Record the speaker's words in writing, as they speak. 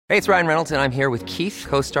Hey, it's Ryan Reynolds, and I'm here with Keith,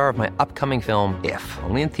 co-star of my upcoming film, If,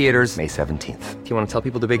 only in theaters May 17th. Do you want to tell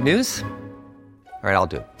people the big news? All right, I'll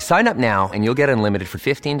do it. Sign up now and you'll get unlimited for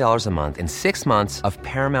 $15 a month and 6 months of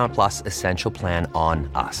Paramount Plus Essential Plan on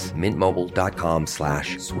us.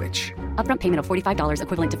 MintMobile.com/switch. Upfront payment of $45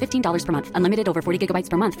 equivalent to $15 per month. Unlimited over 40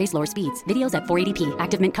 gigabytes per month. Face lower speeds. Videos at 480p.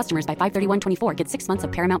 Active Mint customers by 531.24 get 6 months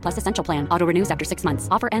of Paramount Plus Essential Plan. Auto renews after 6 months.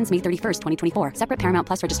 Offer ends May 31st, 2024. Separate Paramount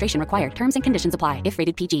Plus registration required. Terms and conditions apply if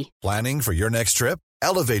rated PG. Planning for your next trip?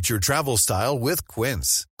 Elevate your travel style with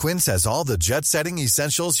Quince. Quince has all the jet-setting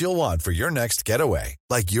essentials you'll want for your next getaway,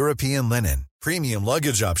 like European linen, premium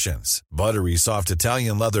luggage options, buttery soft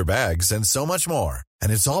Italian leather bags, and so much more.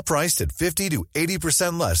 And it's all priced at 50 to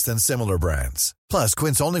 80% less than similar brands. Plus,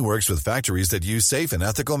 Quince only works with factories that use safe and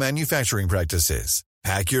ethical manufacturing practices.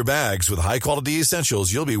 Pack your bags with high-quality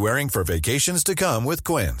essentials you'll be wearing for vacations to come with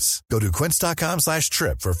Quince. Go to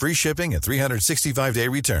quince.com/trip for free shipping and 365-day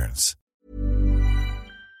returns.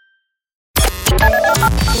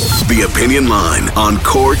 The Opinion Line on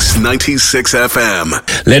Cork's 96 FM.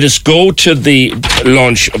 Let us go to the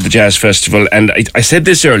launch of the Jazz Festival. And I said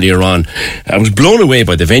this earlier on. I was blown away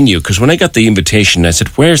by the venue, because when I got the invitation, I said,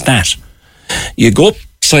 where's that? You go up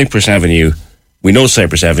Cypress Avenue. We know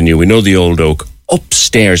Cypress Avenue. We know the Old Oak.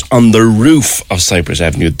 Upstairs on the roof of Cypress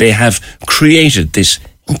Avenue, they have created this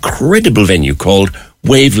incredible venue called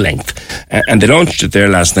Wavelength. And they launched it there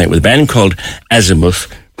last night with a band called Azimuth.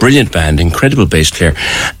 Brilliant band, incredible bass player,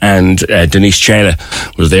 and Denise Chela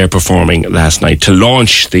was there performing last night to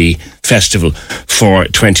launch the festival for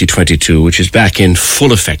 2022, which is back in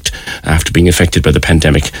full effect after being affected by the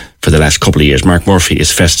pandemic for the last couple of years. Mark Murphy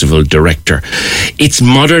is festival director. It's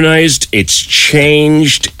modernised, it's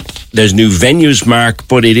changed, there's new venues, Mark,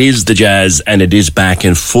 but it is the Jazz, and it is back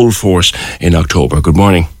in full force in October. Good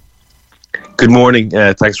morning. Good morning.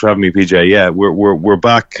 Thanks for having me, PJ. Yeah, we're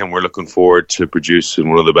back, and we're looking forward to producing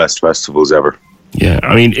one of the best festivals ever. Yeah,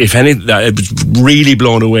 I mean, if any, I was really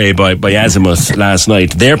blown away by Azimuth last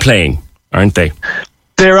night. They're playing, aren't they?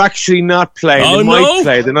 They're actually not playing. Oh, they no? might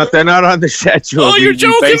play. They're not on the schedule. Oh, you're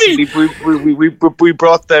joking me. We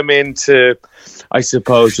brought them in to, I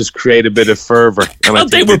suppose, just create a bit of fervour. And I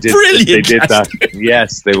think they were brilliant. They did that.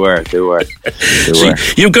 Yes, they were. See,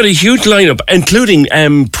 you've got a huge lineup, including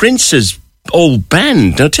Prince's old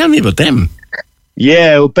band. Now tell me about them.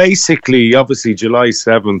 Yeah, well, basically, obviously, July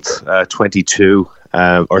 7th, July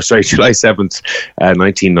 7th,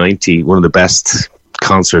 1990, one of the best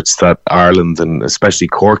concerts that Ireland and especially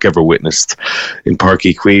Cork ever witnessed in Páirc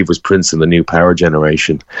Uí Chaoimh was Prince and the New Power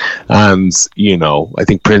Generation. And, you know, I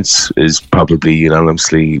think Prince is probably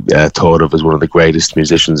unanimously thought of as one of the greatest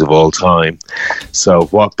musicians of all time. So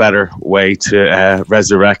what better way to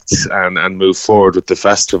resurrect and move forward with the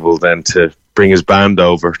festival than to bring his band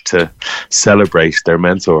over to celebrate their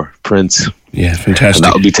mentor, Prince. Yeah, fantastic. And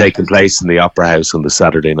that'll be taking place in the Opera House on the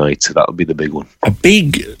Saturday night, so that'll be the big one. A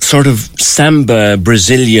big sort of samba,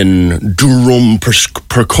 Brazilian drum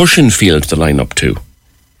percussion feel to the lineup too.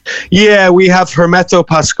 Yeah, we have Hermeto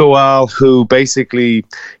Pascoal, who basically,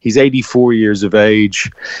 he's 84 years of age.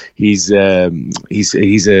 He's an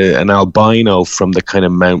albino from the kind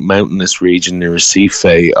of mountainous region near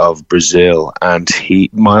Recife of Brazil, and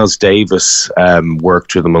Miles Davis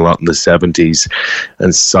worked with him a lot in the 70s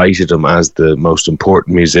and cited him as the most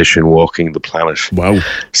important musician walking the planet. Wow.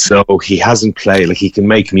 So he hasn't played, like, he can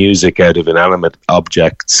make music out of inanimate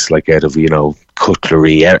objects, like out of,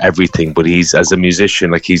 cutlery, everything, but he's, as a musician,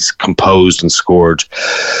 like, he's composed and scored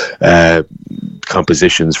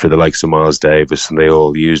compositions for the likes of Miles Davis, and they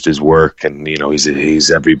all used his work, and he's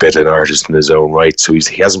every bit an artist in his own right. So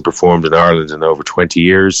he hasn't performed in Ireland in over 20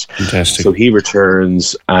 years. Fantastic. So he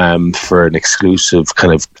returns for an exclusive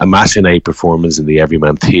kind of a matinee performance in the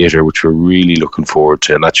Everyman Theatre, which we're really looking forward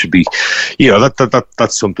to, and that should be,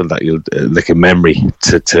 that's something that you'll like a memory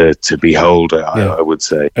to behold. I would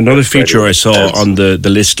say. Another feature I saw on the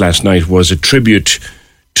list last night was a tribute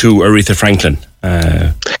to Aretha Franklin.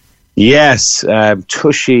 Yes,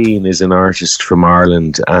 Tusheen is an artist from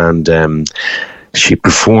Ireland, and she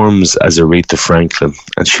performs as Aretha Franklin,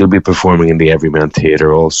 and she'll be performing in the Everyman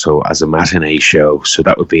Theatre also as a matinee show. So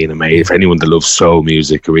that would be an amazing, for anyone that loves soul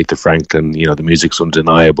music, Aretha Franklin, the music's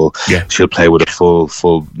undeniable. Yeah. She'll play with a full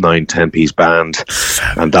 9-10 piece band,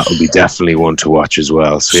 and that will be definitely one to watch as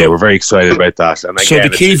well. So we're very excited about that. And again, so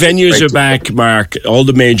the key venues are back, Mark. All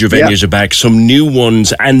the major venues are back. Some new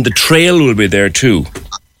ones, and the trail will be there too.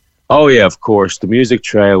 Oh yeah, of course. The music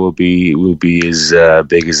trail will be as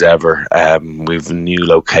big as ever. We've new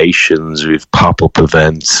locations, we've pop-up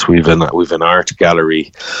events, we've an art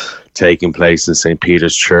gallery taking place in St.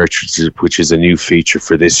 Peter's Church, which is a new feature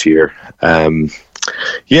for this year.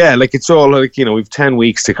 Yeah, like it's all like, we've 10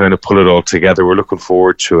 weeks to kind of pull it all together. We're looking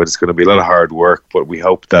forward to it. It's going to be a lot of hard work, but we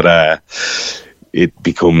hope that it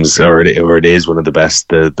becomes, or it is one of the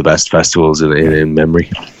best festivals in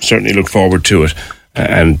memory. Certainly look forward to it.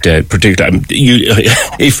 And particularly,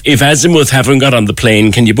 if Azimuth haven't got on the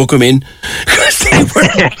plane, can you book them in?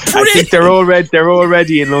 I think they're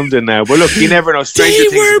already in London now. But look, you never know. Stranger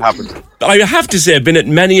things have happened. I have to say, I've been at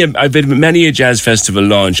many a jazz festival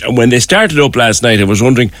launch, and when they started up last night, I was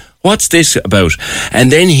wondering, what's this about?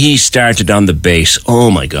 And then he started on the bass. Oh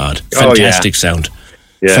my God, fantastic sound.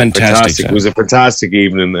 Yeah, fantastic. It was a fantastic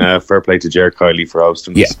evening. Fair play to Ger Kiley for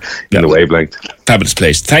hosting us in the Wavelength. Fabulous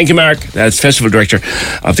place. Thank you, Mark. That's Festival Director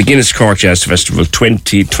of the Guinness Cork Jazz Festival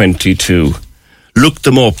 2022. Look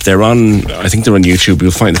them up. I think they're on YouTube.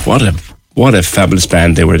 You'll find what a fabulous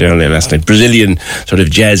band they were down there last night. Brazilian, sort of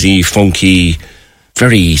jazzy, funky,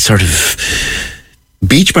 very sort of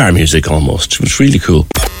beach bar music almost. It was really cool.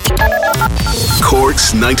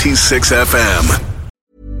 Cork's 96 FM.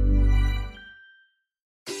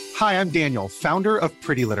 Hi, I'm Daniel, founder of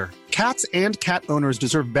Pretty Litter. Cats and cat owners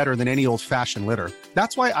deserve better than any old-fashioned litter.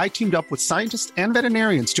 That's why I teamed up with scientists and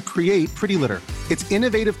veterinarians to create Pretty Litter. Its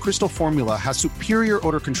innovative crystal formula has superior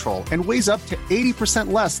odor control and weighs up to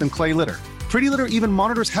 80% less than clay litter. Pretty Litter even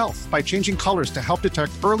monitors health by changing colors to help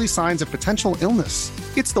detect early signs of potential illness.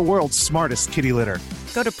 It's the world's smartest kitty litter.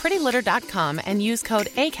 Go to prettylitter.com and use code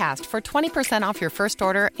ACAST for 20% off your first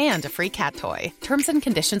order and a free cat toy. Terms and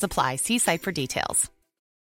conditions apply. See site for details.